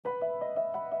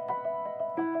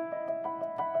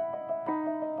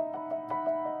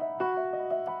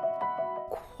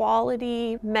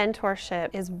quality mentorship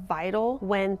is vital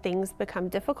when things become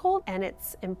difficult, and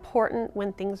it's important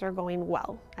when things are going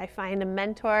well. I find a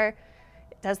mentor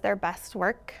does their best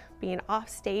work being off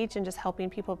stage and just helping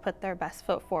people put their best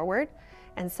foot forward.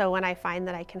 And so when I find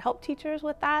that I can help teachers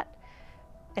with that,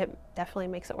 it definitely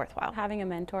makes it worthwhile. Having a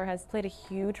mentor has played a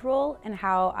huge role in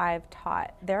how I've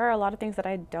taught. There are a lot of things that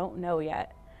I don't know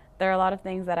yet. There are a lot of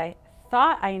things that I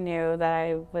thought I knew that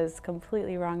I was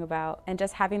completely wrong about. And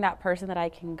just having that person that I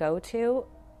can go to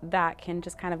that can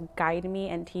just kind of guide me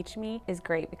and teach me is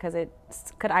great, because it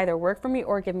could either work for me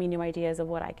or give me new ideas of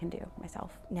what I can do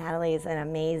myself. Natalie is an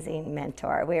amazing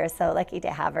mentor. We are so lucky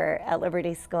to have her at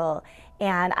Liberty School,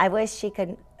 and I wish she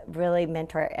could really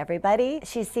mentor everybody.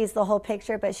 She sees the whole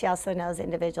picture, but she also knows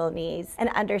individual needs and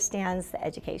understands the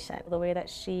education. The way that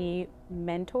she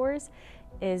mentors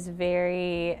is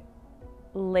very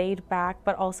laid back,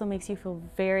 but also makes you feel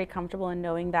very comfortable in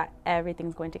knowing that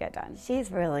everything's going to get done. She's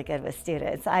really good with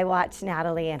students. I watch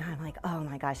Natalie and I'm like, oh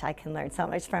my gosh, I can learn so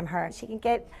much from her. She can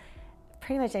get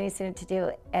pretty much any student to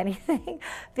do anything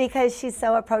because she's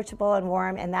so approachable and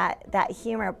warm, and that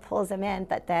humor pulls them in,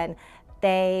 but then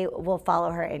they will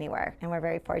follow her anywhere. And we're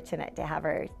very fortunate to have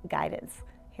her guidance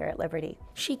here at Liberty.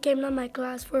 She came to my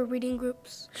class for reading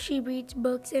groups. She reads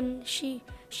books and she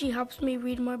helps me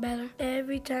read more better.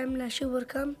 Every time that she would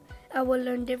come, I would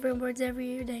learn different words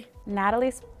every day.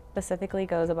 Natalie specifically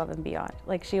goes above and beyond.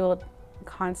 Like, she will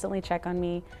constantly check on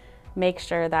me, make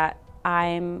sure that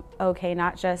I'm okay,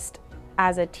 not just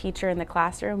as a teacher in the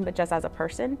classroom, but just as a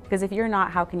person. Because if you're not,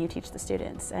 how can you teach the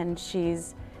students? And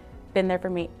she's been there for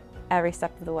me every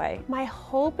step of the way. My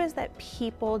hope is that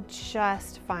people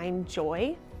just find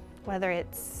joy, whether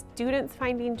it's students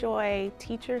finding joy,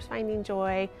 teachers finding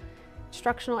joy,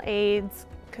 instructional aides,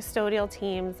 custodial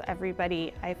teams,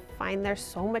 everybody. I find there's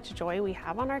so much joy we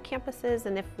have on our campuses,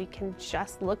 and if we can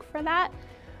just look for that,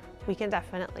 we can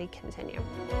definitely continue.